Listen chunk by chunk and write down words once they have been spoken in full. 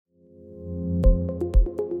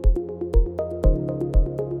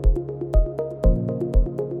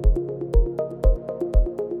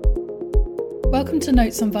Welcome to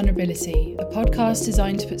Notes on Vulnerability, a podcast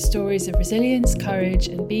designed to put stories of resilience, courage,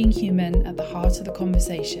 and being human at the heart of the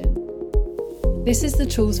conversation. This is the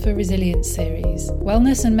Tools for Resilience series,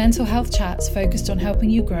 wellness and mental health chats focused on helping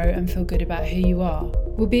you grow and feel good about who you are.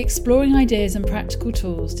 We'll be exploring ideas and practical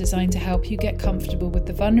tools designed to help you get comfortable with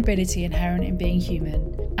the vulnerability inherent in being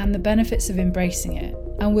human and the benefits of embracing it.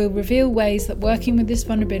 And we'll reveal ways that working with this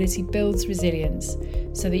vulnerability builds resilience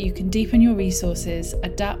so that you can deepen your resources,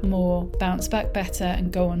 adapt more, bounce back better,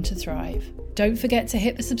 and go on to thrive. Don't forget to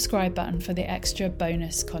hit the subscribe button for the extra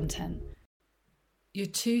bonus content. You're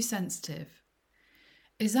too sensitive.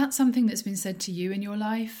 Is that something that's been said to you in your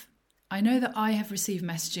life? I know that I have received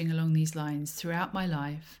messaging along these lines throughout my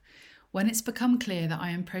life when it's become clear that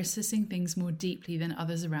I am processing things more deeply than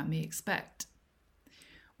others around me expect.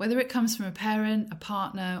 Whether it comes from a parent, a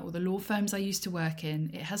partner, or the law firms I used to work in,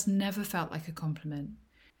 it has never felt like a compliment,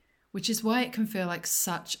 which is why it can feel like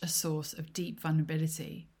such a source of deep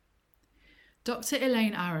vulnerability. Dr.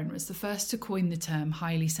 Elaine Aron was the first to coin the term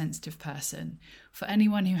highly sensitive person for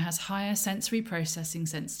anyone who has higher sensory processing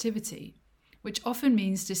sensitivity, which often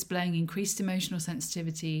means displaying increased emotional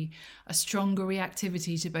sensitivity, a stronger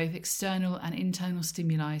reactivity to both external and internal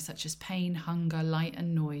stimuli such as pain, hunger, light,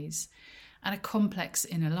 and noise, and a complex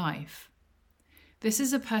inner life. This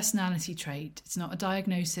is a personality trait. It's not a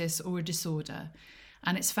diagnosis or a disorder,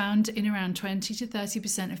 and it's found in around 20 to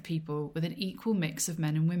 30% of people with an equal mix of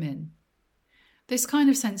men and women. This kind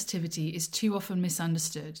of sensitivity is too often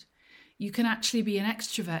misunderstood. You can actually be an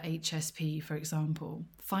extrovert HSP, for example.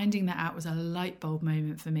 Finding that out was a light bulb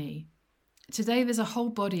moment for me. Today, there's a whole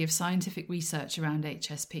body of scientific research around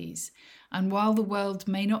HSPs, and while the world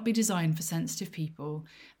may not be designed for sensitive people,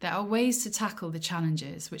 there are ways to tackle the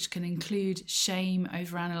challenges, which can include shame,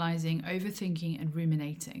 overanalyzing, overthinking, and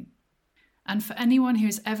ruminating. And for anyone who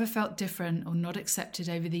has ever felt different or not accepted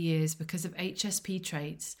over the years because of HSP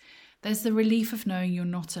traits, there's the relief of knowing you're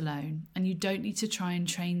not alone, and you don't need to try and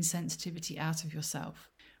train sensitivity out of yourself.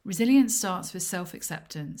 Resilience starts with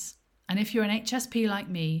self-acceptance. And if you're an HSP like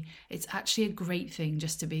me, it's actually a great thing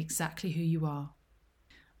just to be exactly who you are.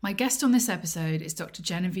 My guest on this episode is Dr.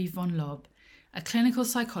 Genevieve von Lob, a clinical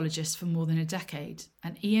psychologist for more than a decade,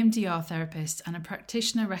 an EMDR therapist, and a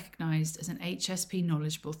practitioner recognised as an HSP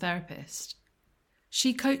knowledgeable therapist.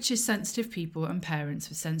 She coaches sensitive people and parents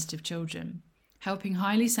with sensitive children, helping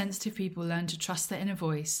highly sensitive people learn to trust their inner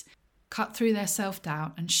voice, cut through their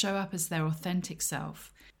self-doubt, and show up as their authentic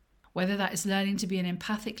self. Whether that is learning to be an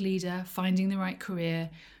empathic leader, finding the right career,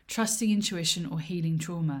 trusting intuition, or healing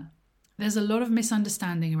trauma. There's a lot of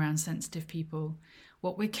misunderstanding around sensitive people,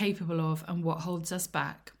 what we're capable of and what holds us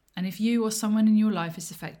back. And if you or someone in your life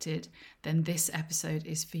is affected, then this episode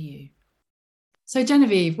is for you. So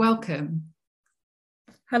Genevieve, welcome.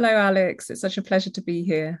 Hello, Alex. It's such a pleasure to be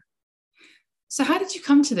here. So how did you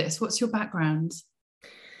come to this? What's your background?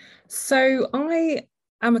 So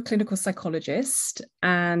I'm a clinical psychologist,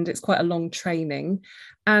 and it's quite a long training.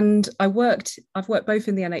 And I've worked both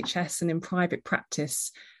in the NHS and in private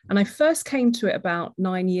practice. And I first came to it about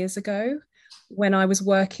 9 years ago when I was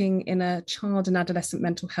working in a child and adolescent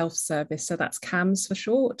mental health service. So that's CAMHS for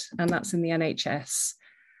short, and that's in the NHS.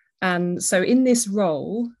 And so in this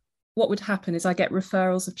role, what would happen is I get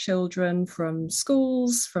referrals of children from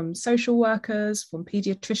schools, from social workers, from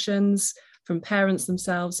paediatricians, from parents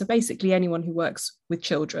themselves. So basically anyone who works with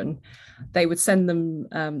children, they would send them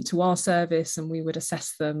to our service, and we would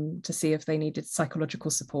assess them to see if they needed psychological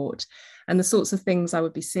support. And the sorts of things I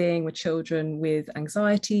would be seeing were children with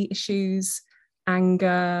anxiety issues,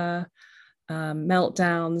 anger,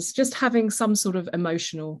 meltdowns, just having some sort of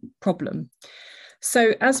emotional problem.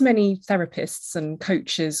 So as many therapists and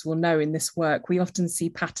coaches will know in this work, we often see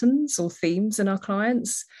patterns or themes in our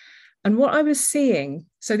clients. And what I was seeing,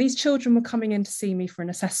 so these children were coming in to see me for an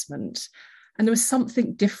assessment, and there was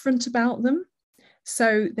something different about them.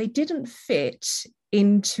 So they didn't fit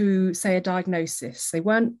into, say, a diagnosis. They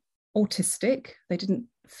weren't autistic. They didn't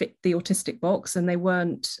fit the autistic box, and they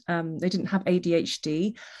didn't have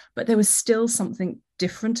ADHD, but there was still something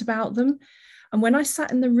different about them. And when I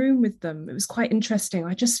sat in the room with them, it was quite interesting.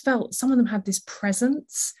 I just felt some of them had this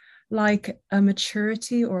presence, like a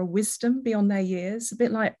maturity or a wisdom beyond their years, a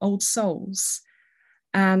bit like old souls.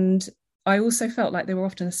 And I also felt like they were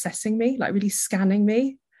often assessing me, like really scanning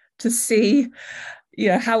me to see,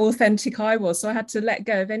 how authentic I was. So I had to let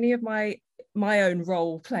go of any of my own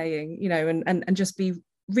role playing, and just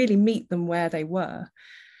really meet them where they were.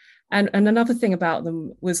 And another thing about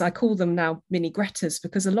them was I call them now mini Gretas,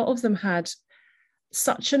 because a lot of them had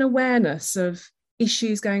such an awareness of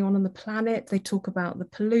issues going on the planet. They talk about the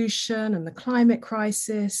pollution and the climate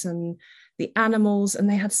crisis and the animals, and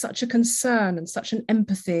they had such a concern and such an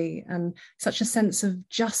empathy and such a sense of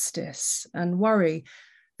justice and worry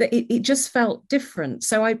that it just felt different.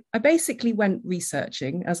 So I basically went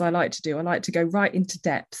researching, as I like to do. I like to go right into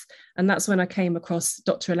depth. And that's when I came across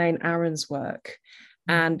Dr. Elaine Aron's work.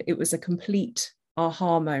 And it was a complete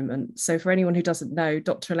aha moment. So for anyone who doesn't know,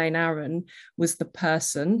 Dr. Elaine Aron was the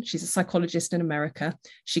person, she's a psychologist in America.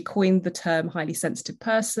 She coined the term highly sensitive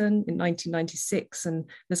person in 1996. And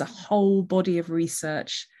there's a whole body of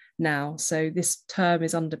research now. So this term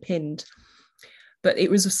is underpinned. But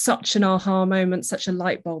it was such an aha moment, such a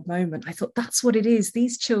light bulb moment. I thought, that's what it is.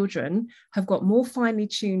 These children have got more finely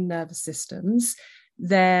tuned nervous systems.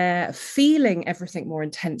 They're feeling everything more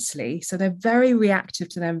intensely. So they're very reactive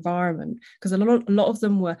to their environment, because a lot of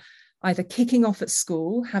them were either kicking off at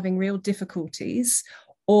school, having real difficulties,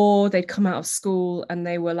 or they'd come out of school and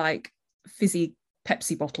they were like fizzy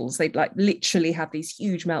Pepsi bottles. They'd like literally have these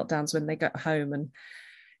huge meltdowns when they got home, and,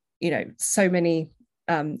 you know, so many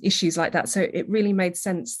issues like that. So it really made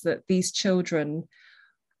sense that these children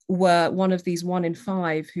were one of these 1 in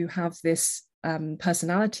 5 who have this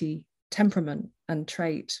personality, temperament and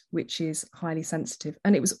trait, which is highly sensitive.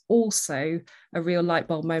 And it was also a real light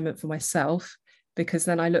bulb moment for myself, because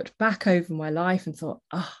then I looked back over my life and thought,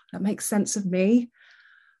 that makes sense of me.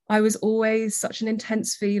 I was always such an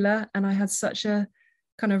intense feeler, and I had such a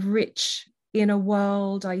kind of rich inner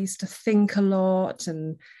world. I used to think a lot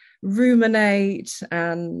and ruminate,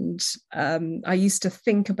 and I used to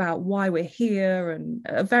think about why we're here, and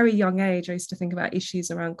at a very young age I used to think about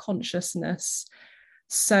issues around consciousness.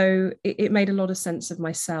 So it made a lot of sense of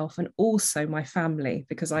myself and also my family,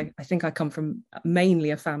 because I think I come from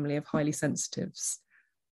mainly a family of highly sensitives.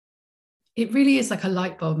 It really is like a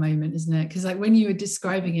light bulb moment, isn't it? Because like when you were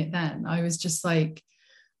describing it then, I was just like,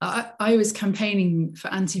 I was campaigning for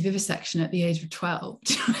anti-vivisection at the age of 12.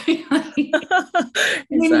 Exactly.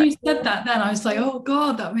 When you said that then, I was like, oh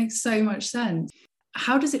God, that makes so much sense.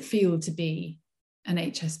 How does it feel to be an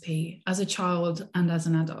HSP as a child and as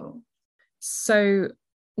an adult? So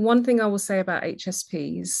one thing I will say about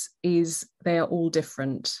HSPs is they are all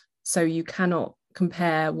different. So you cannot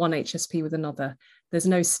compare one HSP with another. There's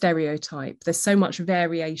no stereotype. There's so much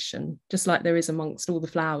variation, just like there is amongst all the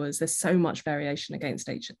flowers. There's so much variation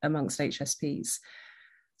amongst HSPs.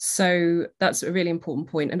 So that's a really important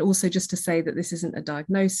point. And also just to say that this isn't a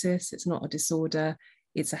diagnosis, it's not a disorder,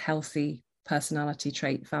 it's a healthy personality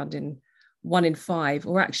trait found in 1 in 5,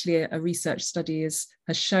 or actually a research study has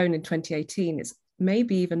shown in 2018, it's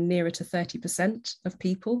maybe even nearer to 30% of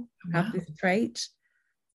people have this trait.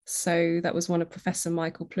 So that was one of Professor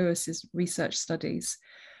Michael Plewis's research studies.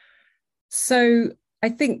 So I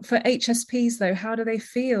think for HSPs though, how do they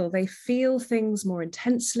feel? They feel things more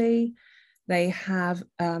intensely. They have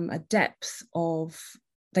a depth of,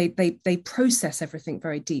 they process everything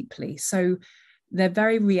very deeply. So they're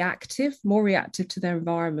very reactive, more reactive to their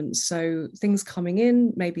environment. So things coming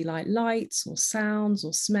in, maybe like lights or sounds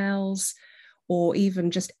or smells, or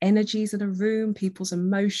even just energies in a room, people's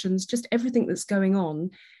emotions, just everything that's going on,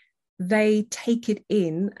 they take it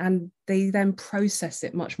in and they then process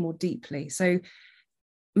it much more deeply. So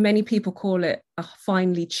many people call it a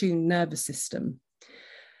finely tuned nervous system.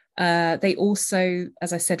 They also,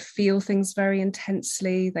 as I said, feel things very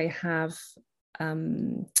intensely. They have,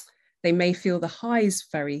 they may feel the highs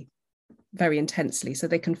very, very intensely. So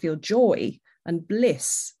they can feel joy and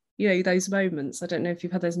bliss, you know, those moments. I don't know if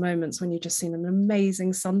you've had those moments when you've just seen an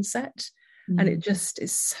amazing sunset and it just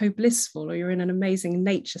is so blissful, or you're in an amazing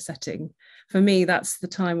nature setting. For me, that's the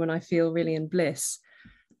time when I feel really in bliss.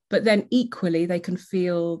 But then equally, they can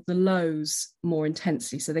feel the lows more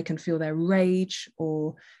intensely. So they can feel their rage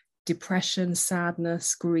or depression,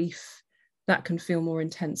 sadness, grief. That can feel more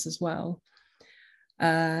intense as well.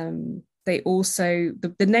 They also,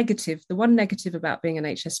 the negative, the one negative about being an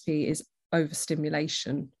HSP is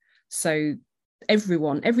overstimulation. So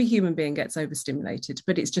every human being gets overstimulated,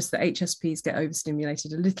 but it's just that HSPs get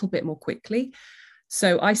overstimulated a little bit more quickly.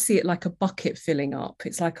 So I see it like a bucket filling up.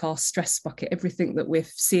 It's like our stress bucket, everything that we're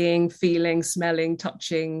seeing, feeling, smelling,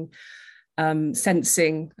 touching,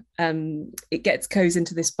 sensing, it goes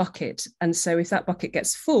into this bucket. And so if that bucket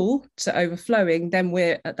gets full to overflowing, then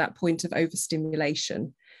we're at that point of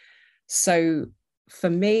overstimulation. So for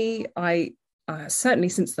me, I certainly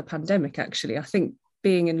since the pandemic, actually, I think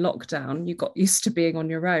being in lockdown, you got used to being on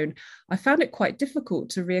your own. I found it quite difficult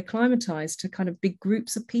to reacclimatize to kind of big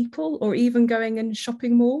groups of people, or even going in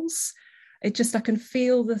shopping malls. It just, I can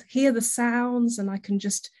hear the sounds, and I can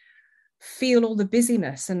just feel all the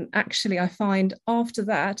busyness. And actually I find after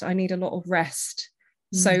that, I need a lot of rest.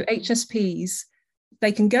 So HSPs,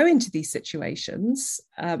 they can go into these situations,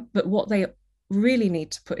 but what they really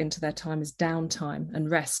need to put into their time is downtime and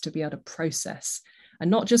rest to be able to process, and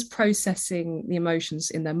not just processing the emotions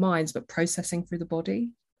in their minds, but processing through the body.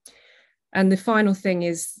 And the final thing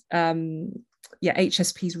is,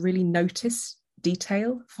 HSPs really notice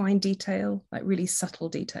detail, fine detail, like really subtle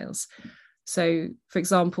details. So, for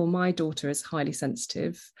example, my daughter is highly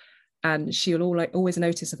sensitive, and she'll always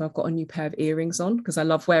notice if I've got a new pair of earrings on, because I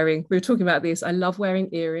love wearing, we were talking about this, I love wearing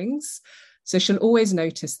earrings. So she'll always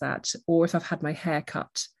notice that, or if I've had my hair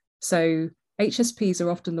cut. So HSPs are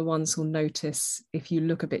often the ones who'll notice if you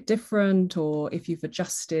look a bit different, or if you've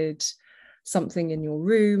adjusted something in your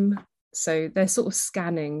room. So they're sort of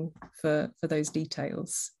scanning for those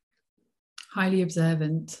details. Highly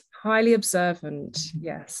observant. Highly observant,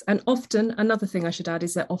 yes. And often, another thing I should add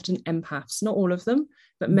is they're often empaths. Not all of them,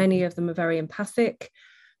 but many of them are very empathic.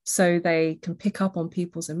 So they can pick up on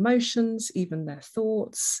people's emotions, even their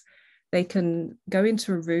thoughts. They can go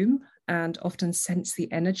into a room and often sense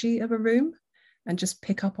the energy of a room and just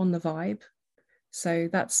pick up on the vibe. So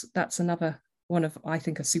that's another one of, I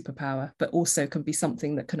think, a superpower, but also can be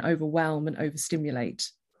something that can overwhelm and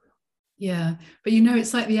overstimulate. Yeah, but you know,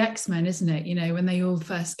 it's like the X-Men, isn't it? You know, when they all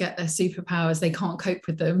first get their superpowers, they can't cope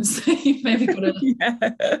with them. So you've maybe got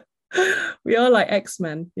to... Yeah. We are like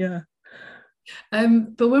X-Men, yeah.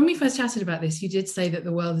 But when we first chatted about this, you did say that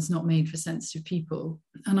the world is not made for sensitive people.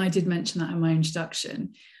 And I did mention that in my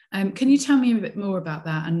introduction. Can you tell me a bit more about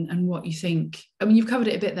that and what you think? I mean, you've covered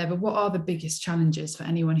it a bit there, but what are the biggest challenges for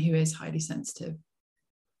anyone who is highly sensitive?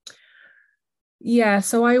 Yeah,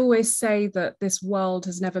 so I always say that this world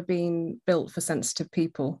has never been built for sensitive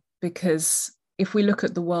people, because if we look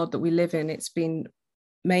at the world that we live in, it's been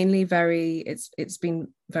mainly it's been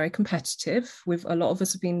very competitive. With a lot of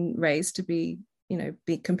us have been raised to be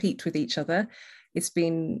compete with each other. It's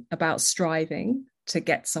been about striving to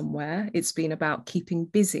get somewhere. It's been about keeping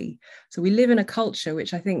busy. So we live in a culture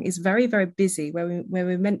which I think is very, very busy, where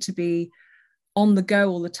we're meant to be on the go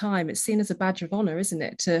all the time. It's seen as a badge of honor, isn't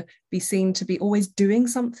it, to be seen to be always doing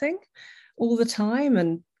something all the time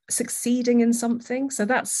and succeeding in something. So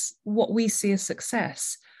that's what we see as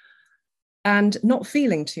success. And not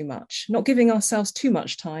feeling too much, not giving ourselves too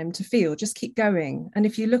much time to feel, just keep going. And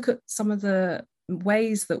if you look at some of the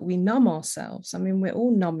ways that we numb ourselves, I mean, we're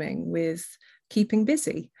all numbing with keeping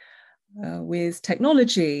busy, with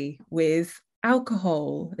technology, with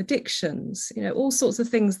alcohol, addictions, all sorts of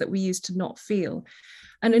things that we use to not feel.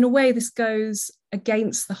 And in a way, this goes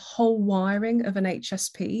against the whole wiring of an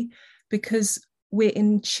HSP, because we're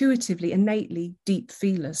intuitively, innately deep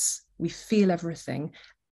feelers. We feel everything.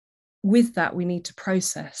 With that, we need to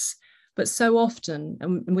process. But so often,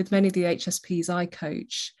 and with many of the HSPs I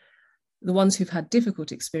coach, the ones who've had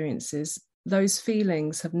difficult experiences, those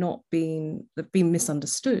feelings have been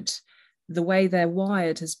misunderstood. The way they're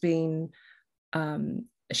wired has been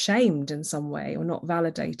ashamed in some way, or not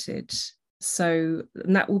validated. So,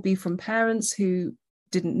 and that will be from parents who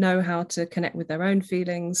didn't know how to connect with their own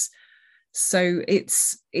feelings. So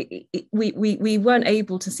we weren't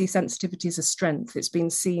able to see sensitivity as a strength. It's been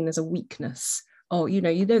seen as a weakness. Oh,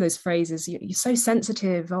 those phrases, you're so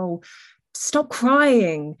sensitive. Oh, stop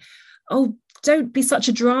crying. Oh, don't be such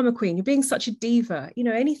a drama queen. You're being such a diva.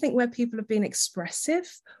 Anything where people have been expressive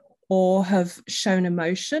or have shown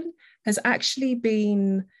emotion has actually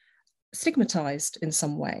been stigmatized in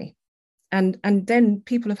some way. And then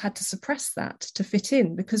people have had to suppress that to fit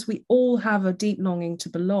in, because we all have a deep longing to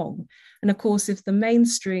belong. And of course, if the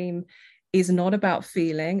mainstream is not about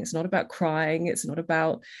feeling, it's not about crying, it's not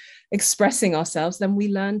about expressing ourselves, then we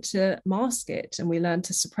learn to mask it and we learn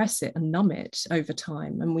to suppress it and numb it over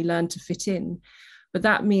time, and we learn to fit in. But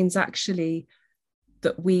that means actually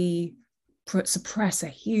that we suppress a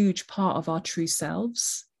huge part of our true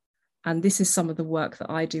selves. And this is some of the work that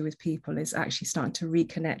I do with people, is actually starting to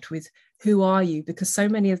reconnect with who are you? Because so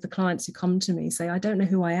many of the clients who come to me say, I don't know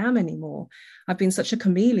who I am anymore. I've been such a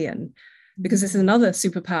chameleon. Because this is another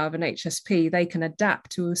superpower of an HSP. They can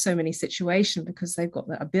adapt to so many situations because they've got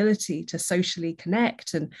the ability to socially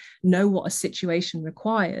connect and know what a situation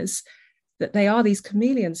requires, that they are these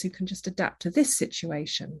chameleons who can just adapt to this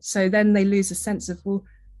situation. So then they lose a sense of, well,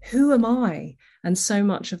 who am I? And so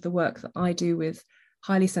much of the work that I do with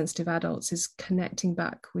highly sensitive adults is connecting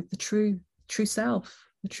back with the true self,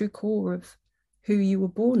 the true core of who you were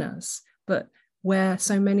born as, but where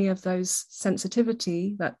so many of those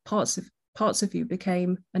sensitivity, that parts of you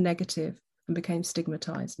became a negative and became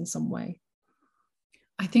stigmatized in some way.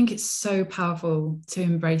 I think it's so powerful to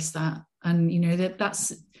embrace that. And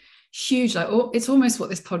that's huge. Like, it's almost what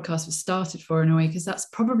this podcast was started for, in a way, because that's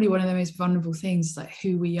probably one of the most vulnerable things, like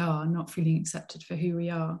who we are, not feeling accepted for who we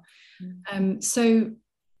are. So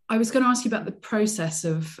I was going to ask you about the process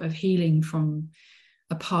of healing from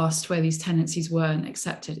a past where these tendencies weren't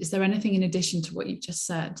accepted. Is there anything in addition to what you've just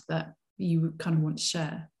said that you kind of want to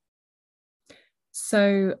share?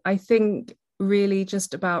 So I think really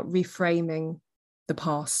just about reframing the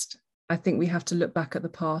past. I think we have to look back at the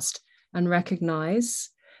past and recognize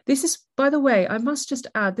this is, by the way, I must just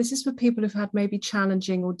add, this is for people who've had maybe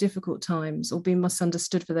challenging or difficult times or been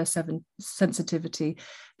misunderstood for their sensitivity.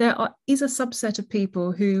 Is a subset of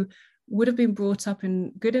people who would have been brought up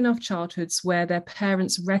in good enough childhoods where their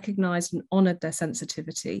parents recognized and honored their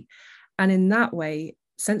sensitivity. And in that way,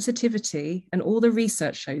 sensitivity, and all the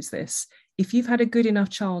research shows this, if you've had a good enough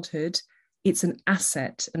childhood, it's an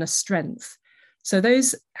asset and a strength. So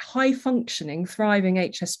those high functioning, thriving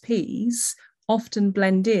HSPs often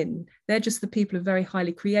blend in. They're just the people who are very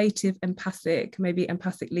highly creative, empathic, maybe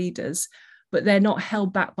empathic leaders, but they're not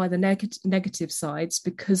held back by the negative sides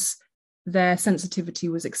because their sensitivity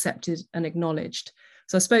was accepted and acknowledged.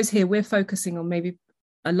 So I suppose here we're focusing on maybe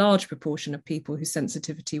a large proportion of people whose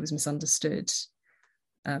sensitivity was misunderstood.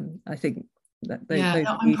 I think that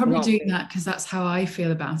I'm probably doing that because that's how I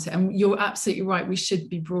feel about it. And you're absolutely right. We should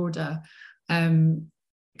be broader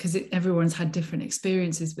because everyone's had different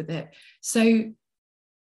experiences with it. So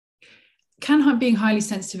can being highly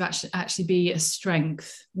sensitive actually be a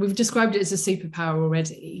strength? We've described it as a superpower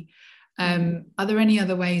already. Are there any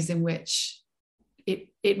other ways in which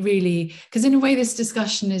it really, because in a way this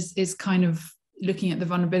discussion is kind of looking at the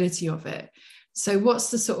vulnerability of it. So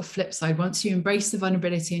what's the sort of flip side? Once you embrace the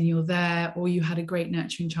vulnerability and you're there, or you had a great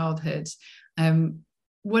nurturing childhood,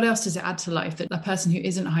 what else does it add to life that a person who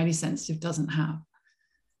isn't highly sensitive doesn't have?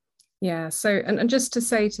 Yeah, so, and just to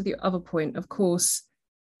say to the other point, of course,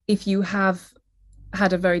 if you have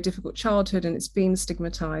had a very difficult childhood and it's been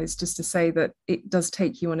stigmatized, just to say that it does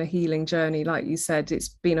take you on a healing journey. Like you said, it's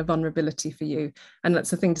been a vulnerability for you. And that's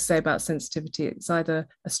the thing to say about sensitivity. It's either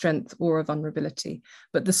a strength or a vulnerability.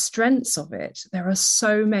 But the strengths of it, there are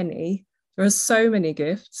so many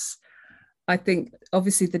gifts. I think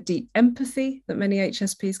obviously the deep empathy that many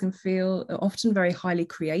HSPs can feel, are often very highly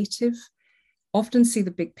creative, often see the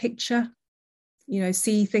big picture,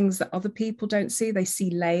 see things that other people don't see. They see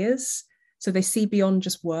layers. So they see beyond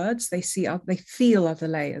just words. They feel other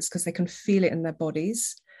layers because they can feel it in their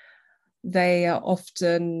bodies. They are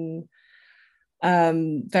often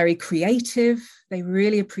very creative. They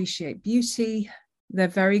really appreciate beauty. They're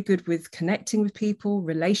very good with connecting with people,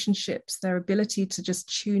 relationships, their ability to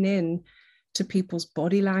just tune in to people's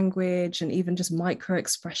body language and even just micro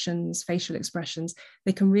expressions, facial expressions.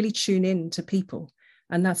 They can really tune in to people.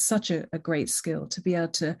 And that's such a great skill to be able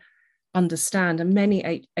to understand. And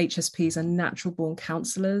many HSPs are natural born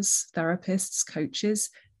counselors, therapists, coaches,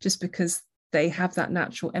 just because they have that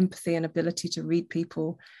natural empathy and ability to read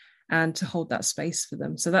people and to hold that space for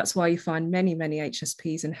them. So that's why you find many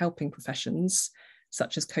HSPs in helping professions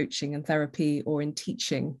such as coaching and therapy, or in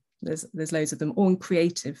teaching. There's loads of them, or in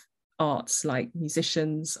creative arts like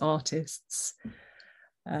musicians, artists,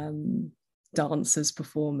 dancers,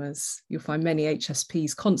 performers. You'll find many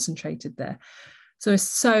HSPs concentrated there.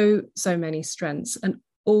 So many strengths. And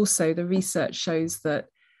also the research shows that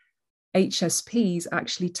HSPs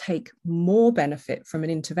actually take more benefit from an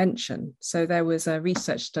intervention. So there was a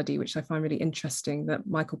research study, which I find really interesting, that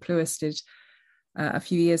Michael Plewis did a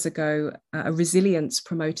few years ago, a resilience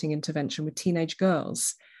promoting intervention with teenage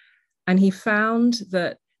girls. And he found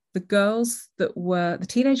that the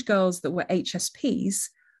teenage girls that were HSPs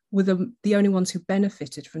were the only ones who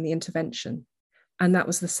benefited from the intervention. And that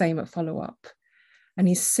was the same at follow-up. And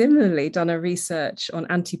he's similarly done a research on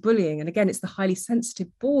anti-bullying. And again, it's the highly sensitive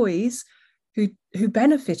boys who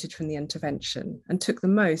benefited from the intervention and took the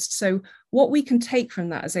most. So what we can take from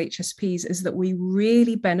that as HSPs is that we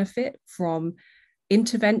really benefit from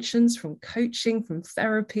interventions, from coaching, from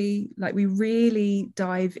therapy. Like, we really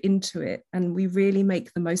dive into it and we really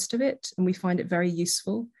make the most of it, and we find it very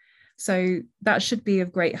useful. So that should be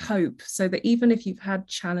of great hope, so that even if you've had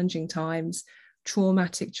challenging times,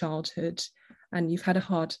 traumatic childhood, and you've had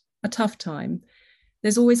a tough time,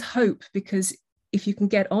 there's always hope, because if you can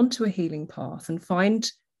get onto a healing path and find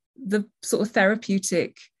the sort of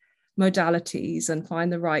therapeutic modalities and find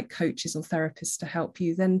the right coaches or therapists to help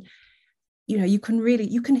you, then you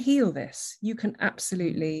can heal this. You can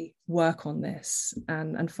absolutely work on this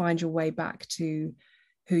and find your way back to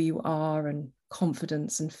who you are, and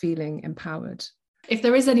confidence and feeling empowered. If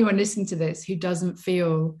there is anyone listening to this who doesn't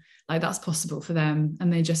feel like that's possible for them,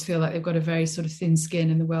 and they just feel like they've got a very sort of thin skin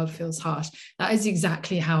and the world feels harsh, that is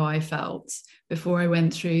exactly how I felt before I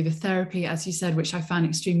went through the therapy, as you said, which I found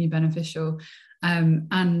extremely beneficial.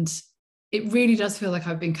 And it really does feel like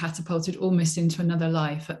I've been catapulted almost into another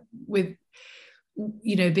life with,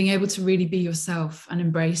 being able to really be yourself and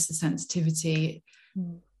embrace the sensitivity.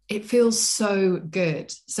 It feels so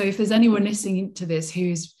good. So if there's anyone listening to this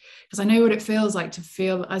who's, because I know what it feels like to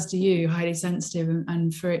feel, as do you, highly sensitive,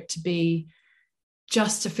 and for it to be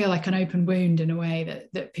just to feel like an open wound in a way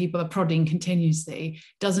that people are prodding continuously,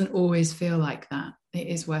 doesn't always feel like that. It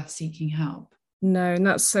is worth seeking help. No, and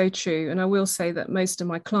that's so true. And I will say that most of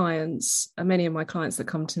my clients, many of my clients that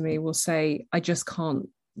come to me will say,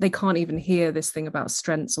 they can't even hear this thing about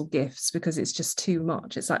strengths or gifts because it's just too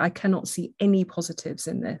much. It's like, I cannot see any positives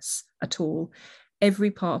in this at all.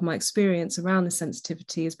 Every part of my experience around the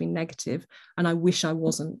sensitivity has been negative, and I wish I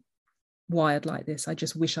wasn't wired like this. I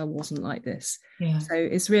just wish I wasn't like this. Yeah. So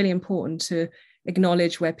it's really important to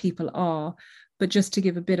acknowledge where people are, but just to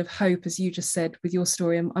give a bit of hope, as you just said with your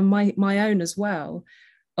story, and my own as well,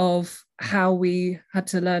 of how we had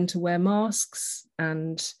to learn to wear masks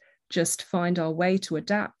and just find our way to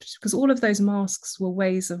adapt, because all of those masks were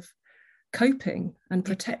ways of coping and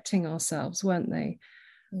protecting ourselves, weren't they?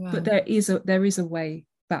 Wow. But there is a way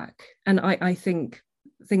back. And I think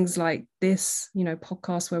things like this,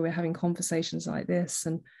 podcasts where we're having conversations like this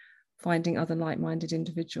and finding other like-minded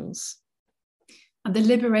individuals. And the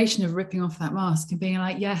liberation of ripping off that mask and being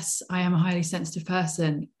like, yes, I am a highly sensitive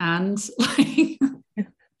person, and like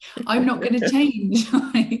I'm not going to change.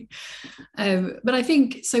 But I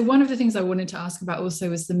think, so one of the things I wanted to ask about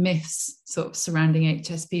also was the myths sort of surrounding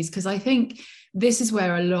HSPs, because I think this is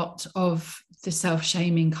where a lot of the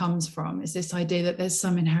self-shaming comes from, is this idea that there's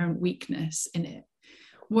some inherent weakness in it.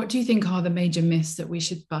 What do you think are the major myths that we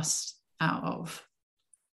should bust out of?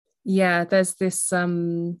 Yeah, there's this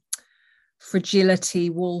fragility,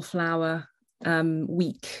 wallflower,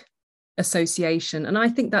 weak association. And I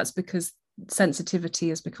think that's because sensitivity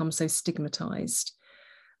has become so stigmatized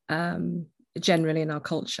generally in our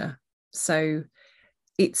culture. So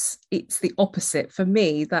it's the opposite for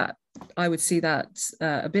me, that I would see that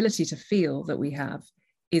ability to feel that we have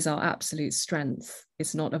is our absolute strength.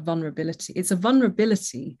 It's not a vulnerability. It's a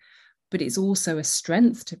vulnerability, but it's also a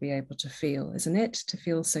strength to be able to feel, isn't it? To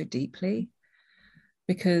feel so deeply.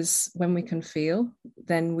 Because when we can feel,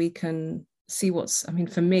 then we can see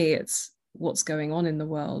for me, it's what's going on in the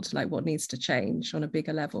world, like what needs to change on a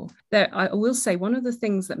bigger level. I will say one of the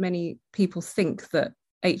things that many people think that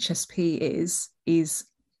HSP is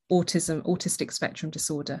autism, autistic spectrum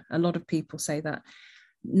disorder. A lot of people say that.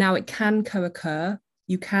 Now, it can co-occur.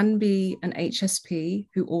 You can be an HSP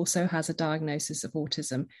who also has a diagnosis of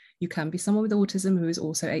autism. You can be someone with autism who is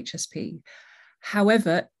also HSP.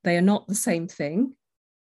 However, they are not the same thing.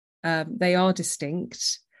 They are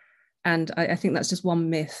distinct. And I think that's just one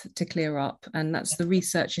myth to clear up. And that's the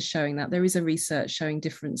research is showing that. There is a research showing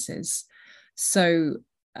differences. So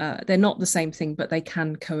they're not the same thing, but they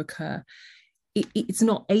can co-occur. It's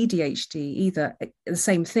not ADHD either. The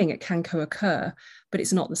same thing, it can co-occur, but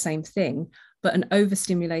it's not the same thing. But an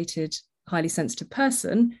overstimulated, highly sensitive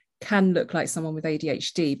person can look like someone with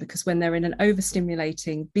ADHD, because when they're in an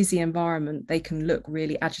overstimulating, busy environment, they can look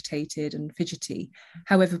really agitated and fidgety.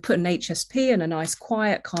 However, put an HSP in a nice,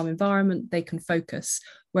 quiet, calm environment, they can focus,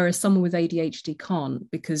 whereas someone with ADHD can't,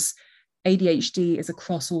 because ADHD is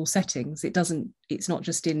across all settings. It's not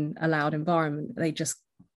just in a loud environment.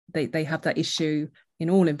 They have that issue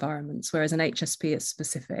in all environments, whereas an HSP is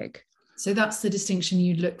specific. So that's the distinction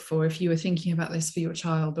you'd look for if you were thinking about this for your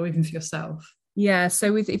child or even for yourself. Yeah,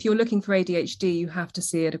 so if you're looking for ADHD, you have to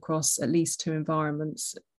see it across at least 2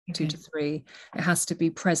 environments, okay. 2 to 3. It has to be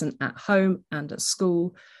present at home and at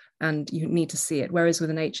school, and you need to see it. Whereas with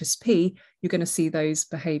an HSP, you're going to see those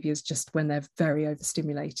behaviours just when they're very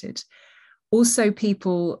overstimulated. Also,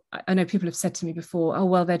 I know people have said to me before, oh,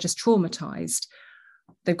 well, they're just traumatised.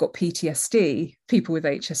 They've got PTSD, people with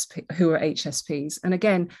HSP who are HSPs. And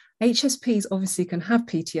again, HSPs obviously can have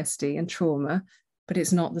PTSD and trauma, but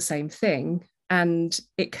it's not the same thing. And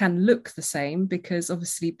it can look the same, because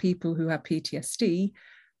obviously people who have PTSD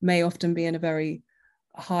may often be in a very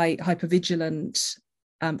high hypervigilant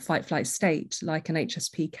fight-flight state, like an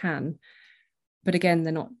HSP can. But again,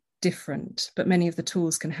 they're not different. But many of the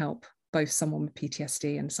tools can help both someone with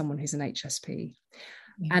PTSD and someone who's an HSP.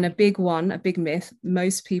 Yeah. And a big myth,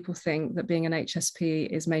 most people think that being an HSP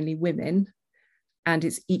is mainly women, and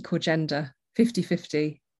it's equal gender,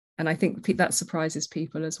 50-50. And I think that surprises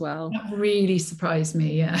people as well. That really surprised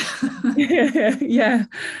me, yeah. Yeah,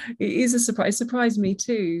 it is a surprise. It surprised me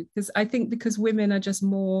too, because I think because women are just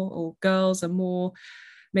more, or girls are more,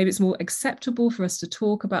 maybe it's more acceptable for us to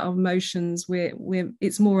talk about our emotions.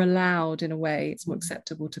 It's more allowed in a way. It's more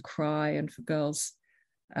acceptable to cry, and for girls,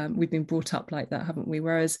 we've been brought up like that, haven't we?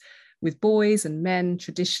 Whereas with boys and men,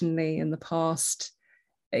 traditionally in the past,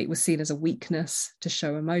 it was seen as a weakness to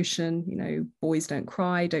show emotion. You know, boys don't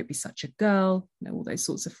cry, don't be such a girl, you know, all those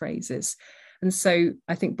sorts of phrases. And so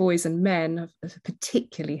I think boys and men have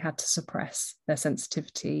particularly had to suppress their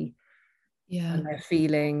sensitivity and their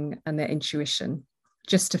feeling and their intuition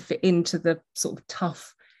just to fit into the sort of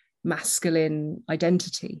tough masculine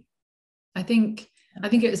identity. I think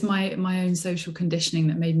it was my own social conditioning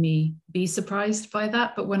that made me be surprised by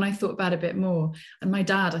that. But when I thought about it a bit more, and my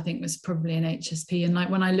dad, I think, was probably an HSP. And like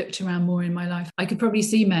when I looked around more in my life, I could probably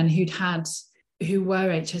see men who were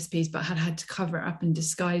HSPs, but had to cover it up and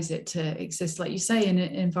disguise it to exist, like you say, in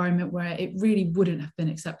an environment where it really wouldn't have been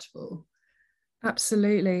acceptable.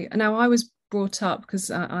 Absolutely. And now I was brought up,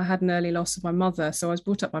 because I had an early loss of my mother. So I was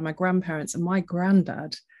brought up by my grandparents, and my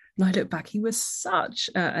granddad, and I look back, he was such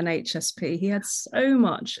an HSP. He had so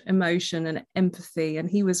much emotion and empathy, and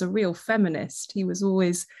he was a real feminist. He was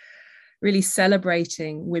always really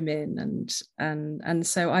celebrating women. And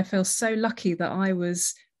so I feel so lucky that I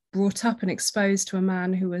was brought up and exposed to a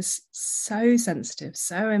man who was so sensitive,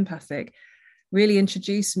 so empathic, really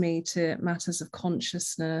introduced me to matters of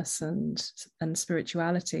consciousness and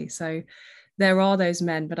spirituality. So there are those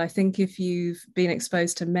men, but I think if you've been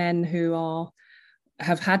exposed to men who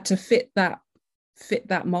have had to fit that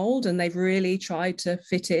mold, and they've really tried to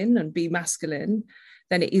fit in and be masculine,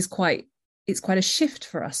 then it's quite a shift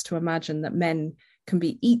for us to imagine that men can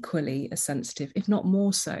be equally as sensitive, if not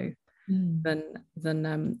more so,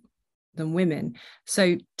 than women.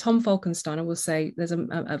 So Tom Falkenstein, I will say, there's a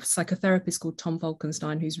psychotherapist called Tom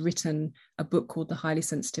Falkenstein who's written a book called The Highly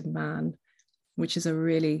Sensitive Man, which is a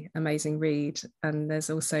really amazing read. And there's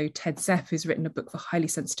also Ted Zeff, who's written a book for highly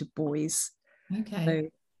sensitive boys. Okay.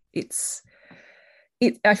 So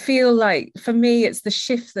I feel like for me, it's the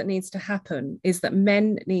shift that needs to happen, is that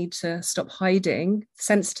men need to stop hiding,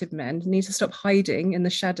 sensitive men need to stop hiding in the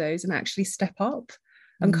shadows and actually step up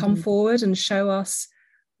and come forward and show us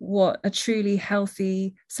what a truly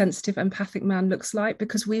healthy, sensitive, empathic man looks like,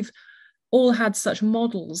 because we've all had such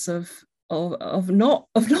models of not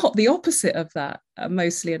the opposite of that,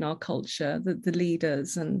 mostly in our culture, the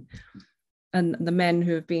leaders and the men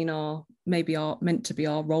who have been meant to be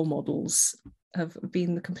our role models have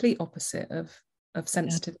been the complete opposite of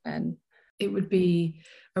sensitive men. It would be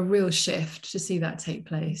a real shift to see that take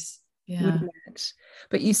place. Yeah.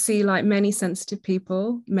 But you see, like many sensitive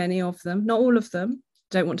people, many of them, not all of them,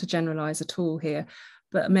 don't want to generalize at all here,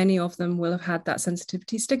 but many of them will have had that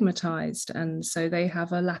sensitivity stigmatized, and so they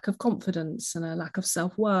have a lack of confidence and a lack of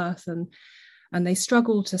self-worth, and they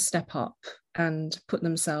struggle to step up and put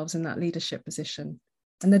themselves in that leadership position.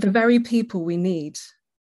 And they're the very people we need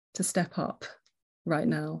to step up right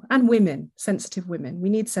now. And women, sensitive women. We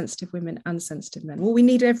need sensitive women and sensitive men. Well, we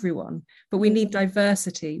need everyone, but we need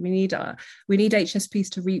diversity. We need HSPs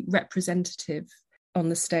to be representative on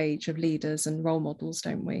the stage of leaders and role models,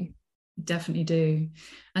 don't we? Definitely do.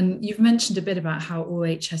 And you've mentioned a bit about how all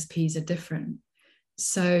HSPs are different.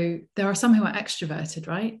 So there are some who are extroverted,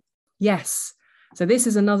 right? Yes. So this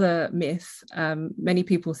is another myth. Many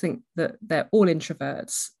people think that they're all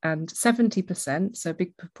introverts, and 70%, so a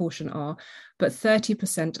big proportion are, but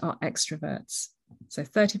 30% are extroverts. So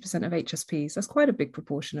 30% of HSPs, that's quite a big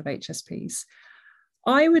proportion of HSPs.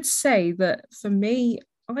 I would say that for me,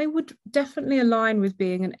 I would definitely align with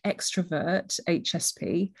being an extrovert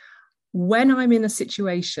HSP when I'm in a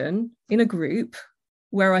situation, in a group,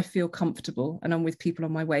 where I feel comfortable and I'm with people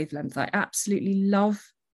on my wavelength. I absolutely love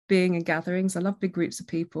being in gatherings. I love big groups of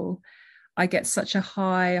people. I get such a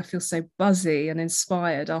high, I feel so buzzy and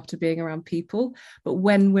inspired after being around people. But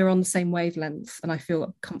when we're on the same wavelength and I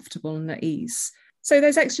feel comfortable and at ease. So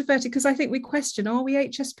there's extroverted, because I think we question, are we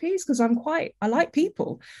HSPs? Because I like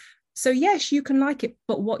people. So yes, you can like it,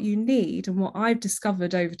 but what you need, and what I've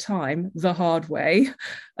discovered over time, the hard way,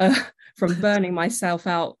 from burning myself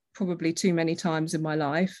out probably too many times in my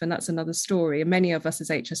life, and that's another story, and many of us as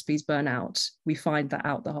HSPs burn out. We find that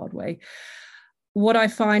out the hard way. What I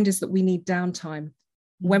find is that we need downtime.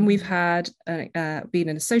 When we've had been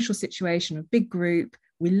in a social situation, a big group,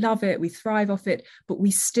 we love it, we thrive off it, but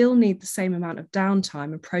we still need the same amount of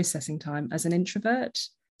downtime and processing time as an introvert.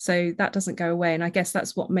 So that doesn't go away. And I guess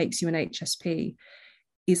that's what makes you an HSP,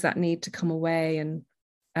 is that need to come away and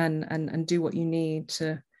do what you need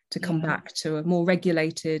to come back to a more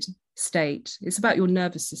regulated state. It's about your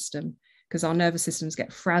nervous system, because our nervous systems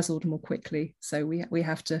get frazzled more quickly. So we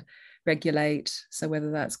have to regulate. So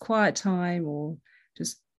whether that's quiet time or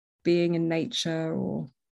just being in nature, or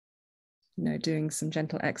doing some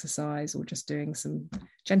gentle exercise, or just doing some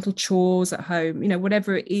gentle chores at home,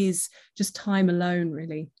 whatever it is, just time alone,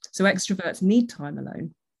 really. So extroverts need time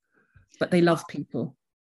alone. but they love people.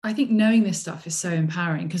 I think knowing this stuff is so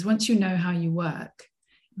empowering, because once you know how you work,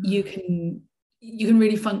 you can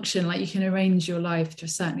really function, like you can arrange your life to a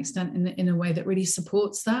certain extent in a way that really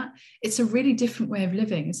supports that. It's a really different way of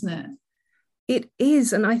living, isn't it? It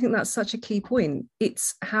is. And I think that's such a key point.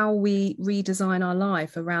 It's how we redesign our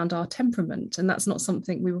life around our temperament. And that's not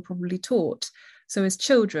something we were probably taught. So as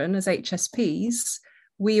children, as HSPs,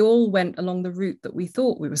 we all went along the route that we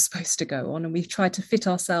thought we were supposed to go on. And we tried to fit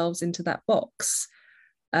ourselves into that box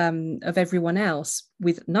of everyone else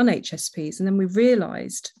with non-HSPs. And then we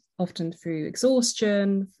realized, often through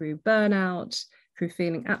exhaustion, through burnout, through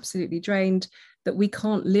feeling absolutely drained, that we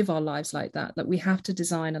can't live our lives like that, that we have to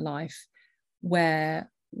design a life where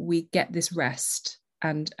we get this rest.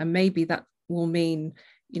 And maybe that will mean,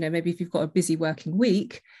 maybe if you've got a busy working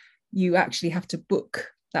week, you actually have to book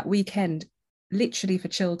that weekend literally for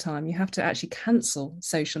chill time. You have to actually cancel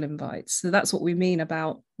social invites. So that's what we mean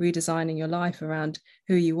about redesigning your life around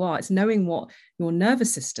who you are. It's knowing what your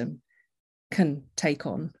nervous system can take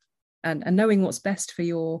on, and knowing what's best for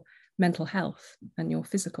your mental health and your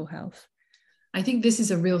physical health. I think this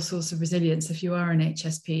is a real source of resilience if you are an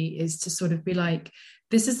HSP, is to sort of be like,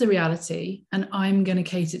 this is the reality and I'm going to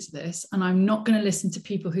cater to this. And I'm not going to listen to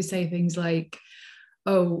people who say things like,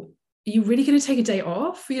 oh, are you really going to take a day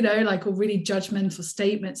off? Or really judgmental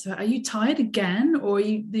statements. Are you tired again? Or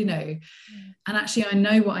and actually I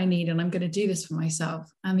know what I need and I'm going to do this for myself.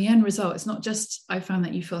 And the end result, it's not just, I found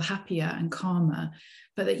that you feel happier and calmer,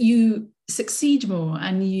 but that you succeed more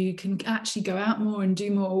and you can actually go out more and do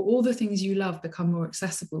more. All the things you love become more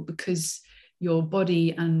accessible because your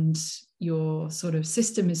body and your sort of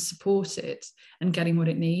system is supported and getting what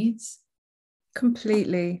it needs.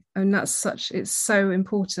 Completely. And it's so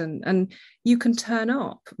important. And you can turn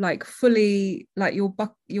up like fully, like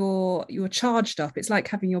you're charged up. It's like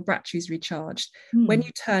having your batteries recharged. When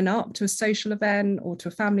you turn up to a social event or to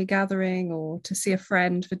a family gathering or to see a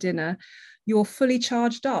friend for dinner, you're fully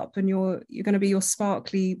charged up and you're going to be your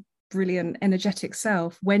sparkly, brilliant, energetic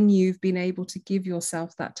self when you've been able to give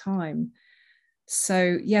yourself that time.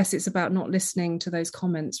 So yes, it's about not listening to those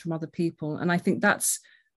comments from other people. And I think that's,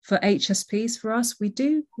 for HSPs, for us, we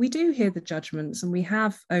do hear the judgments, and we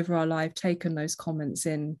have over our life taken those comments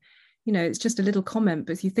in. It's just a little comment,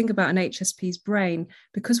 but if you think about an HSP's brain,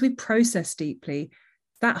 because we process deeply,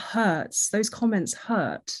 that hurts. Those comments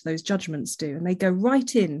hurt, those judgments do, and they go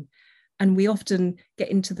right in, and we often get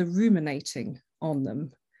into the ruminating on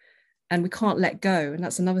them, and we can't let go. And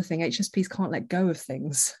that's another thing, HSPs can't let go of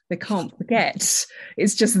things. They can't forget.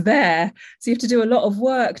 It's just there. So you have to do a lot of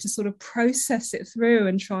work to sort of process it through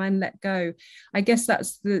and try and let go. I guess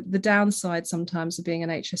that's the downside sometimes of being an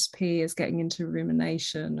HSP, is getting into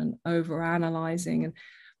rumination and over-analyzing and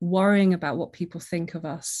worrying about what people think of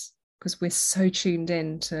us, because we're so tuned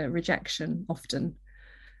in to rejection often,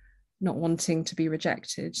 not wanting to be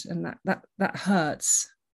rejected, and that hurts.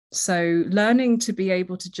 So learning to be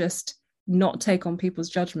able to just not take on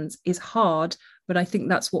people's judgments is hard, but I think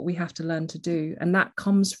that's what we have to learn to do. And that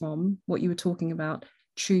comes from what you were talking about,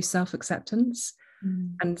 true self-acceptance.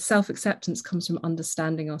 And self-acceptance comes from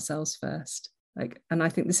understanding ourselves first. And I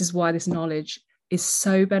think this is why this knowledge is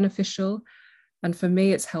so beneficial. And for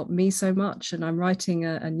me, it's helped me so much. And I'm writing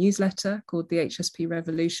a newsletter called the HSP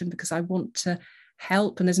Revolution, because I want to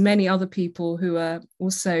help. And there's many other people who are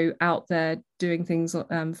also out there doing things for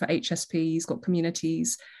HSPs, got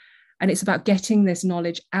communities. And it's about getting this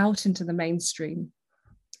knowledge out into the mainstream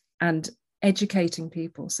and educating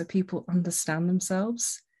people so people understand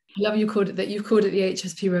themselves. I love you've called it the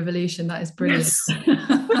HSP Revolution. That is brilliant. Yes.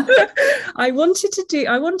 I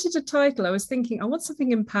wanted a title. I was thinking, I want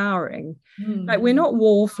something empowering. Like, we're not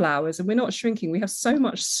wallflowers and we're not shrinking. We have so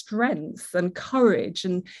much strength and courage,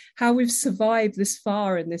 and how we've survived this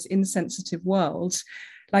far in this insensitive world.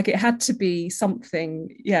 Like, it had to be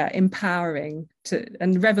something, empowering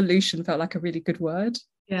and revolution felt like a really good word.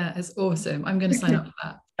 Yeah, it's awesome. I'm going to sign up for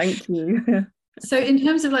that. Thank you. So in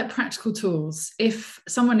terms of like practical tools, if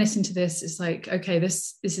someone listening to this is like, okay,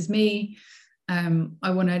 this is me,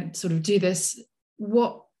 I want to sort of do this,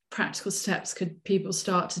 what practical steps could people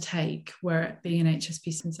start to take where being an HSP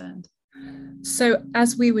is concerned? So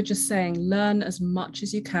as we were just saying, learn as much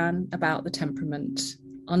as you can about the temperament,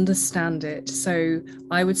 understand it. So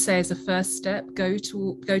I would say, as a first step, go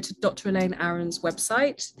to Dr. Elaine Aron's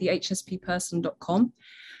website, thehspperson.com,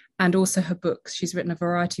 and also her books. She's written a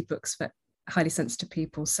variety of books for highly sensitive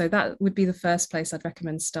people. So that would be the first place I'd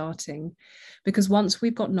recommend starting, because once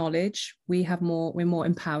we've got knowledge, we're more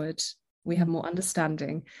empowered, we have more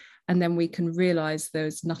understanding, and then we can realize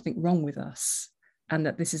there's nothing wrong with us and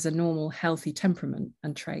that this is a normal, healthy temperament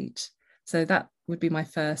and trait. So that would be my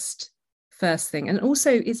first first thing. And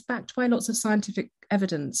also it's backed by lots of scientific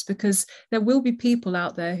evidence, because there will be people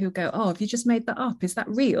out there who go, oh, have you just made that up? Is that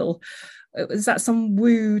real? Is that some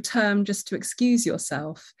woo term just to excuse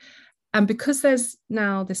yourself? And because there's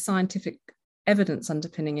now this scientific evidence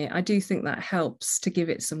underpinning it, I do think that helps to give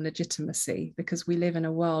it some legitimacy, because we live in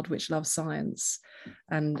a world which loves science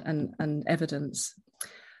and evidence.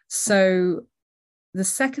 So the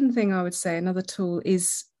second thing I would say, another tool,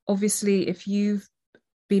 is obviously if you've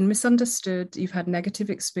been misunderstood, you've had negative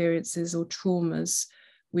experiences or traumas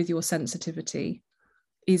with your sensitivity,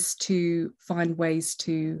 is to find ways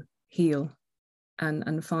to heal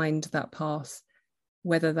and find that path,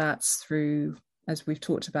 whether that's through, as we've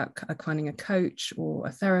talked about, finding a coach or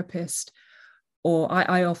a therapist, or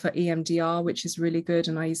I offer EMDR, which is really good,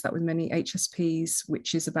 and I use that with many HSPs,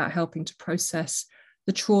 which is about helping to process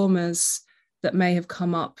the traumas that may have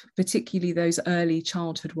come up, particularly those early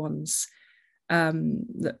childhood ones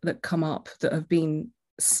that come up, that have been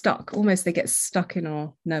stuck, almost they get stuck in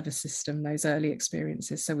our nervous system, those early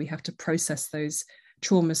experiences. So we have to process those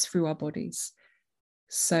traumas through our bodies.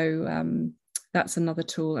 So that's another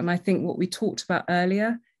tool. And I think what we talked about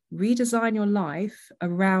earlier, redesign your life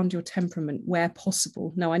around your temperament where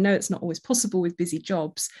possible. Now, I know it's not always possible with busy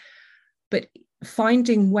jobs, but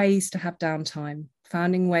finding ways to have downtime,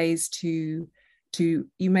 finding ways to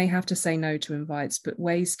you may have to say no to invites, but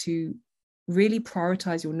ways to really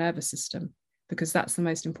prioritize your nervous system, because that's the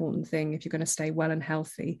most important thing if you're going to stay well and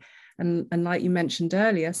healthy. And like you mentioned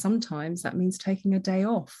earlier, sometimes that means taking a day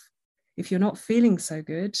off. If you're not feeling so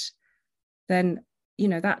good, then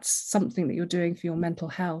that's something that you're doing for your mental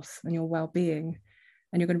health and your well-being,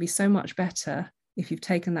 and you're going to be so much better if you've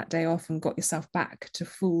taken that day off and got yourself back to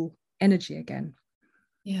full energy again.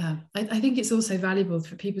 Yeah, I think it's also valuable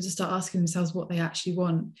for people to start asking themselves what they actually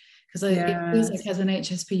want, because it feels like as an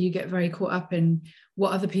HSP you get very caught up in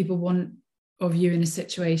what other people want of you in a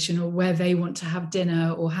situation, or where they want to have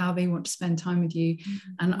dinner, or how they want to spend time with you.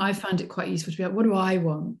 And I found it quite useful to be like, what do I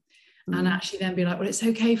want? And actually then be like, well, it's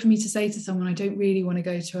okay for me to say to someone, I don't really want to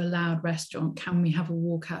go to a loud restaurant. Can we have a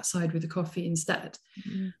walk outside with a coffee instead?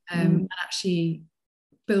 And actually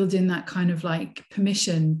build in that kind of like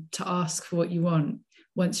permission to ask for what you want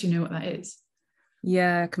once you know what that is.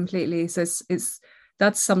 Yeah, completely. So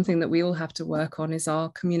that's something that we all have to work on, is our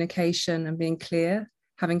communication and being clear,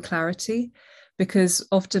 having clarity, because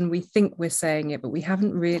often we think we're saying it, but we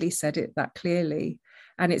haven't really said it that clearly.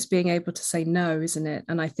 And it's being able to say no, isn't it?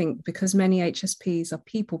 And I think because many HSPs are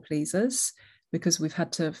people pleasers, because we've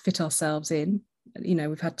had to fit ourselves in,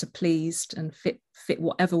 we've had to please and fit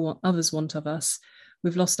whatever others want of us,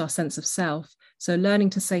 we've lost our sense of self. So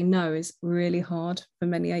learning to say no is really hard for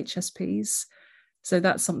many HSPs. So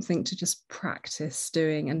that's something to just practice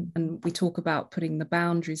doing. And we talk about putting the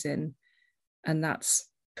boundaries in, and that's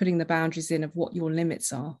putting the boundaries in of what your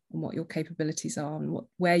limits are and what your capabilities are, and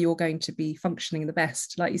where you're going to be functioning the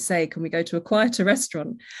best. Like you say, can we go to a quieter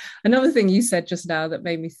restaurant? Another thing you said just now that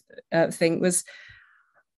made me think was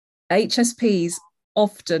HSPs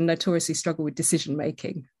often notoriously struggle with decision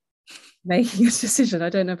making a decision. I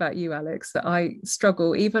don't know about you, Alex, that I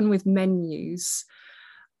struggle even with menus.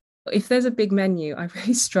 If there's a big menu, I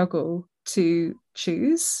really struggle to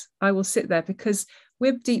choose. I will sit there, because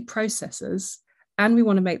we're deep processors and we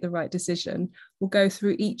want to make the right decision. We'll go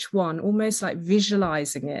through each one, almost like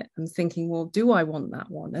visualizing it and thinking, well, do I want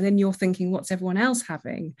that one? And then you're thinking, what's everyone else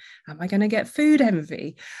having? Am I going to get food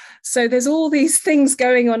envy? So there's all these things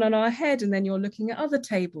going on our head. And then you're looking at other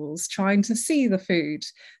tables, trying to see the food.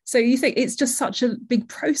 So you think it's just such a big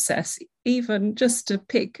process, even just to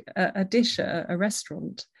pick a dish at a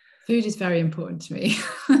restaurant. Food is very important to me.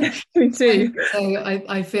 Me too. So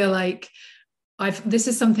I feel like this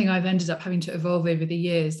is something I've ended up having to evolve over the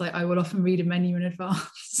years. Like I will often read a menu in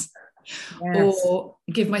advance, or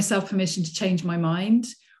give myself permission to change my mind,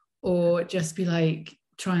 or just be like,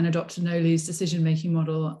 try and adopt a no-lose decision-making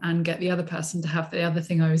model and get the other person to have the other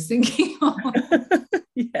thing I was thinking of.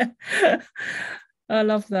 Yeah, I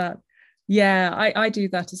love that. Yeah, I do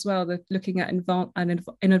that as well. The looking at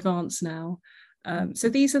in advance now. So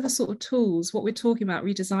these are the sort of tools, what we're talking about,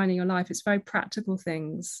 redesigning your life. It's very practical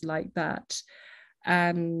things like that.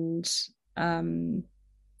 And and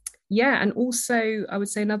also I would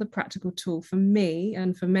say another practical tool for me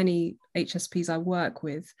and for many HSPs I work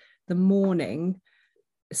with, the morning,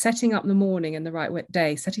 setting up the morning in the right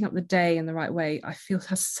day, setting up the day in the right way, I feel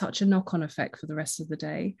has such a knock-on effect for the rest of the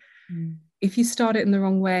day. If you start it in the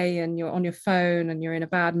wrong way and you're on your phone and you're in a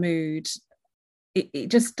bad mood, it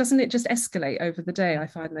just doesn't escalate over the day. I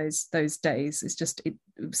find those days, it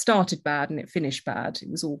started bad and it finished bad.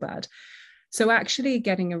 It was all bad. So actually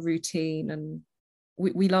getting a routine and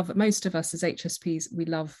we love, most of us as HSPs, we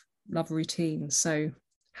love routine. So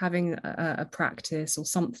having a practice or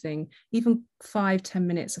something, even 5-10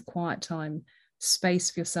 minutes of quiet time, space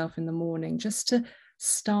for yourself in the morning, just to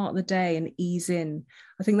start the day and ease in.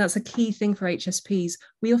 I think that's a key thing for HSPs.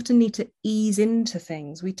 We often need to ease into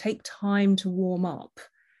things. We take time to warm up.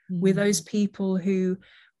 We're those people who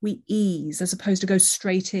we ease as opposed to go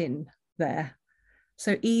straight in there.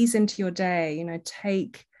 So ease into your day, you know,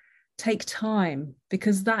 take time,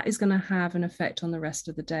 because that is going to have an effect on the rest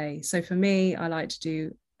of the day. So for me, I like to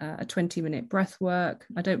do a 20-minute breath work.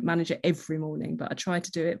 I don't manage it every morning, but I try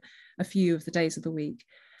to do it a few of the days of the week.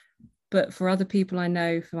 But for other people I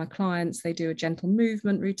know, for my clients, they do a gentle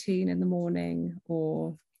movement routine in the morning,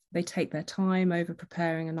 or they take their time over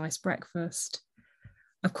preparing a nice breakfast.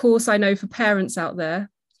 Of course, I know for parents out there,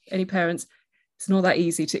 any parents, it's not that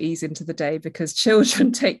easy to ease into the day, because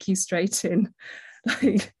children take you straight in,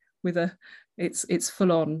 like it's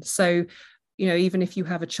full on. So, you know, even if you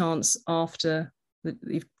have a chance after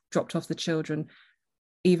you've dropped off the children,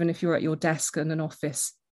 even if you're at your desk in an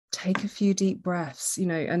office, take a few deep breaths, you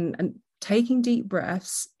know, and taking deep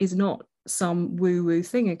breaths is not some woo-woo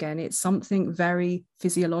thing again. It's something very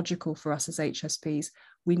physiological for us as HSPs.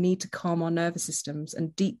 We need to calm our nervous systems,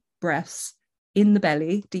 and deep breaths in the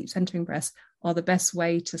belly, deep centering breaths, are the best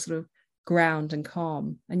way to sort of ground and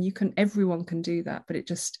calm. And everyone can do that, but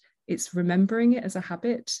it's remembering it as a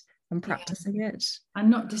habit and practicing it.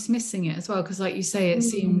 And not dismissing it as well, because like you say, it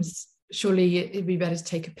seems surely it'd be better to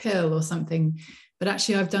take a pill or something. But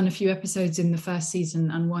actually, I've done a few episodes in the first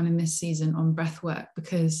season and one in this season on breath work,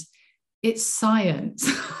 because it's science.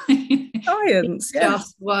 Science, it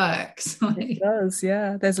just works. It does,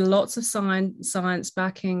 yeah. There's lots of science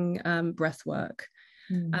backing breath work,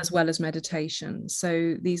 as well as meditation.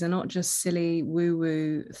 So these are not just silly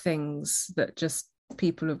woo-woo things that just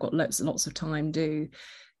people who've got lots of time do.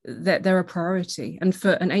 They're a priority. And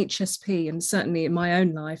for an HSP, and certainly in my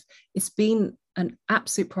own life, it's been an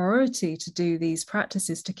absolute priority to do these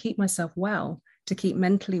practices to keep myself well, to keep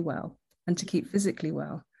mentally well, and to keep physically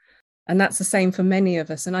well. And that's the same for many of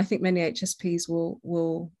us. And I think many HSPs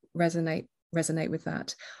will resonate with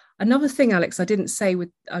that. Another thing, Alex, I didn't say,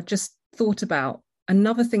 I just thought about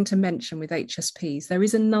another thing to mention with HSPs. There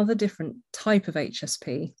is another different type of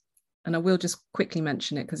HSP, and I will just quickly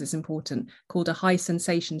mention it because it's important, called a high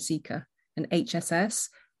sensation seeker, an HSS.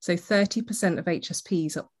 So 30% of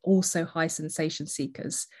HSPs are also high sensation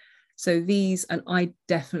seekers. So these, and I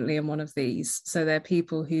definitely am one of these. So they're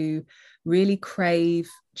people who really crave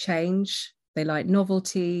change. They like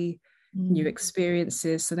novelty, new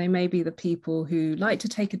experiences. So they may be the people who like to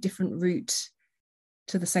take a different route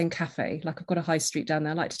to the same cafe. Like I've got a high street down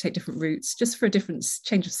there. I like to take different routes just for a different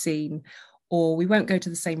change of scene. Or we won't go to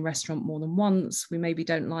the same restaurant more than once. We maybe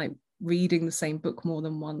don't like reading the same book more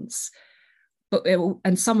than once.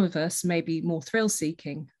 And some of us may be more thrill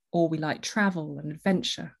seeking, or we like travel and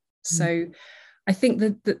adventure. So I think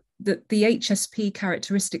that the HSP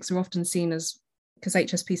characteristics are often seen as, because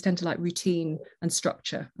HSPs tend to like routine and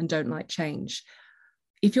structure and don't like change.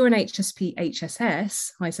 If you're an HSP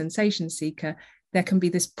HSS, high sensation seeker, there can be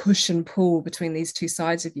this push and pull between these two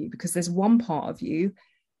sides of you, because there's one part of you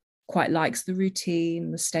quite likes the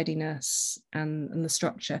routine, the steadiness and the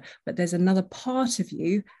structure, but there's another part of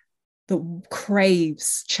you that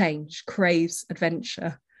craves change, craves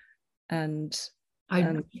adventure. And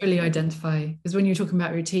I really identify, because when you're talking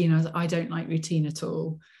about routine, I don't like routine at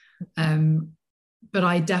all. But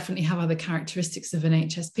I definitely have other characteristics of an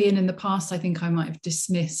HSP. And in the past, I think I might have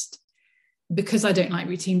dismissed, because I don't like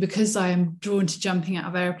routine, because I am drawn to jumping out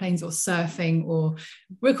of airplanes or surfing or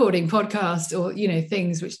recording podcasts, or, you know,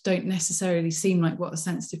 things which don't necessarily seem like what a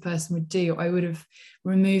sensitive person would do. I would have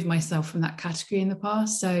removed myself from that category in the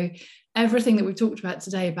past. So everything that we've talked about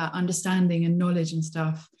today about understanding and knowledge and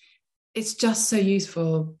stuff, it's just so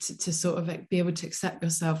useful to sort of be able to accept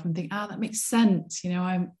yourself and think, that makes sense. You know,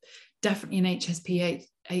 I'm definitely an HSP,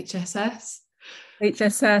 HSS.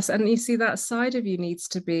 And you see, that side of you needs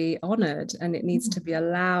to be honored, and it needs to be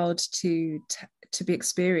allowed to be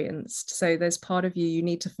experienced. So there's part of you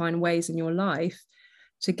need to find ways in your life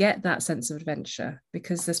to get that sense of adventure,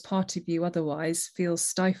 because there's part of you otherwise feels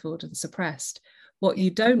stifled and suppressed. What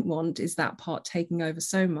you don't want is that part taking over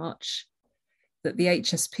so much that the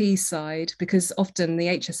HSP side, because often the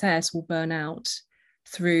HSS will burn out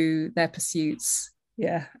through their pursuits.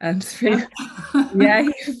 Yeah. And through,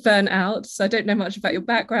 you've burnt out. So I don't know much about your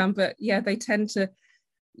background, but yeah, they tend to,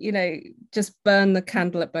 you know, just burn the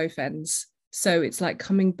candle at both ends. So it's like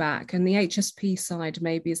coming back, and the HSP side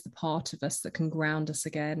maybe is the part of us that can ground us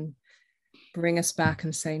again. bring us back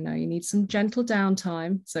and say, no, you need some gentle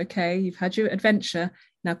downtime. It's okay. You've had your adventure.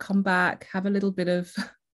 Now come back, have a little bit of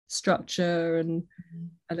structure and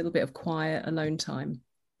a little bit of quiet alone time.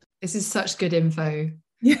 This is such good info.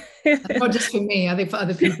 Yeah. Not just for me, I think for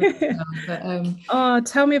other people as well. But, oh,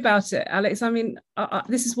 tell me about it, Alex. I mean,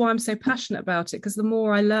 this is why I'm so passionate about it, because the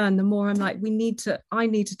more I learn, the more I'm like, I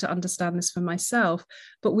needed to understand this for myself,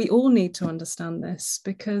 but we all need to understand this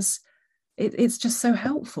because it's just so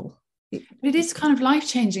helpful. It is kind of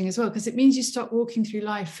life-changing as well, because it means you stop walking through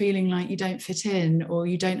life feeling like you don't fit in, or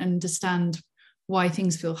you don't understand why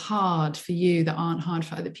things feel hard for you that aren't hard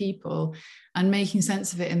for other people, and making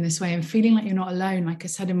sense of it in this way and feeling like you're not alone, like I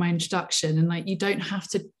said in my introduction, and like you don't have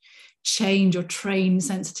to change or train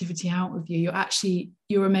sensitivity out of you.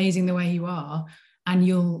 You're amazing the way you are, and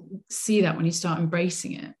you'll see that when you start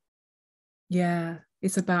embracing it. Yeah,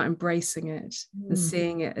 it's about embracing it and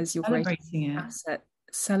seeing it as your greatest asset.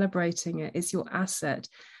 Celebrating it is your asset.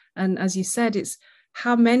 And as you said, it's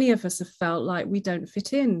how many of us have felt like we don't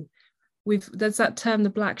fit in. There's that term, the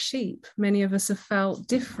black sheep. Many of us have felt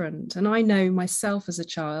different. And I know myself as a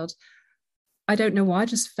child, I don't know why, I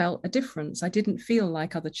just felt a difference. I didn't feel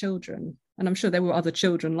like other children. And I'm sure there were other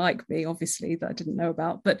children like me, obviously, that I didn't know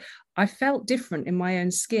about, but I felt different in my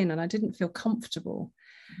own skin and I didn't feel comfortable.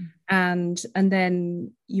 And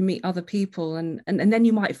then you meet other people and then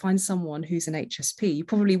you might find someone who's an HSP. You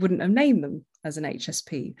probably wouldn't have named them as an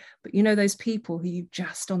HSP, but you know, those people who you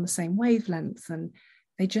just on the same wavelength and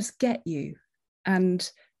they just get you. And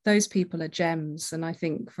those people are gems. And I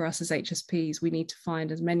think for us as HSPs, we need to find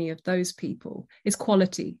as many of those people. It's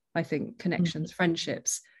quality, I think, connections,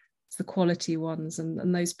 friendships. It's the quality ones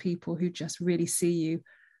and those people who just really see you,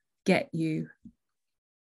 get you.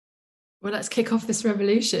 Well, let's kick off this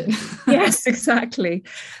revolution. Yes, exactly.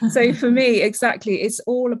 So for me, exactly, it's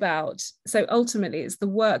all about, so ultimately it's the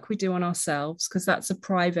work we do on ourselves, because that's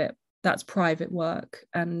private work,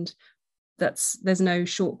 and there's no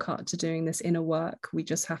shortcut to doing this inner work. We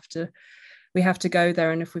have to go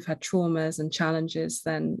there. And if we've had traumas and challenges,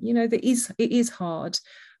 then, you know, it is hard,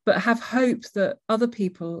 but have hope that other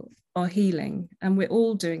people are healing, and we're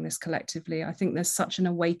all doing this collectively. I think there's such an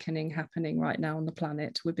awakening happening right now on the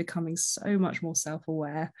planet. We're becoming so much more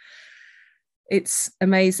self-aware. It's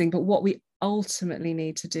amazing, but what we ultimately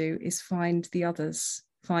need to do is find the others,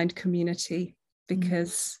 find community,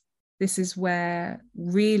 because this is where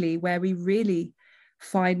we really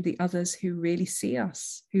find the others who really see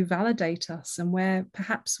us, who validate us, and where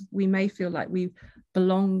perhaps we may feel like we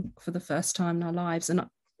belong for the first time in our lives. And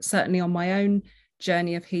certainly on my own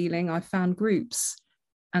journey of healing, I found groups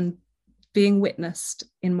and being witnessed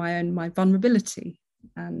in my vulnerability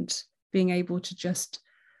and being able to just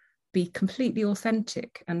be completely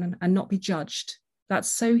authentic and not be judged.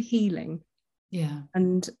 That's so healing. Yeah.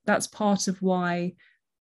 And that's part of why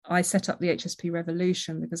I set up the HSP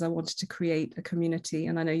Revolution, because I wanted to create a community.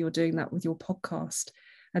 And I know you're doing that with your podcast.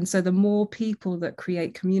 And so the more people that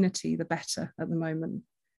create community, the better at the moment.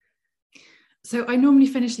 So I normally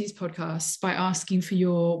finish these podcasts by asking for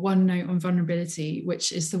your one note on vulnerability,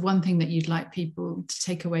 which is the one thing that you'd like people to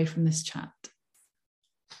take away from this chat.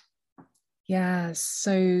 Yeah,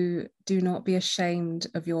 so do not be ashamed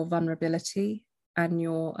of your vulnerability and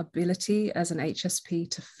your ability as an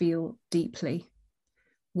HSP to feel deeply.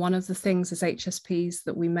 One of the things as HSPs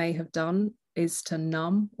that we may have done is to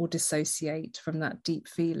numb or dissociate from that deep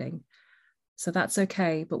feeling. So that's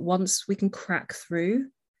okay. But once we can crack through,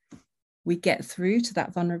 we get through to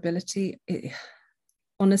that vulnerability,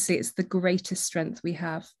 honestly, it's the greatest strength we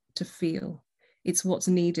have to feel. It's what's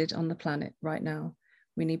needed on the planet right now.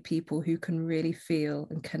 We need people who can really feel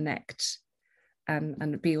and connect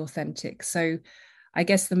and be authentic. So I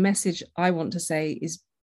guess the message I want to say is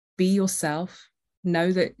be yourself.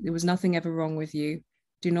 Know that there was nothing ever wrong with you.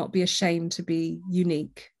 Do not be ashamed to be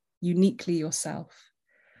uniquely yourself,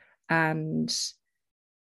 and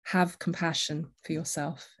have compassion for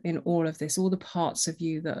yourself in all of this, all the parts of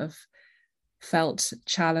you that have felt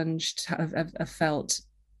challenged, have felt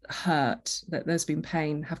hurt, that there's been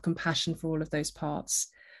pain. Have compassion for all of those parts,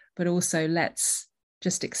 but also let's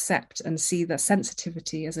just accept and see that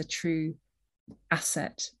sensitivity as a true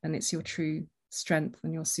asset, and it's your true strength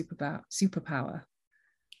and your superpower.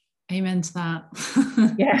 Amen to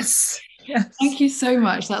that. Yes. Thank you so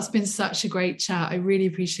much. That's been such a great chat. I really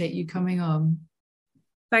appreciate you coming on.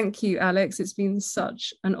 Thank you, Alex. It's been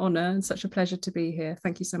such an honour and such a pleasure to be here.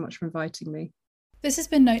 Thank you so much for inviting me. This has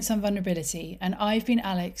been Notes on Vulnerability, and I've been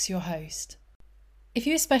Alex, your host. If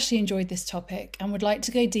you especially enjoyed this topic and would like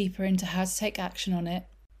to go deeper into how to take action on it,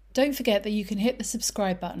 don't forget that you can hit the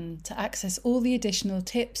subscribe button to access all the additional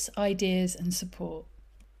tips, ideas, and support.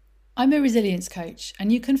 I'm a resilience coach,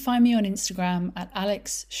 and you can find me on Instagram at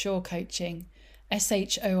Alex Shore Coaching,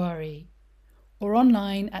 SHORE, or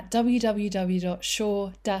online at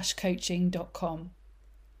www.shore-coaching.com.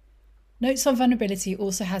 Notes on Vulnerability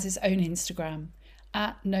also has its own Instagram,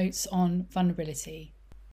 at Notes on Vulnerability.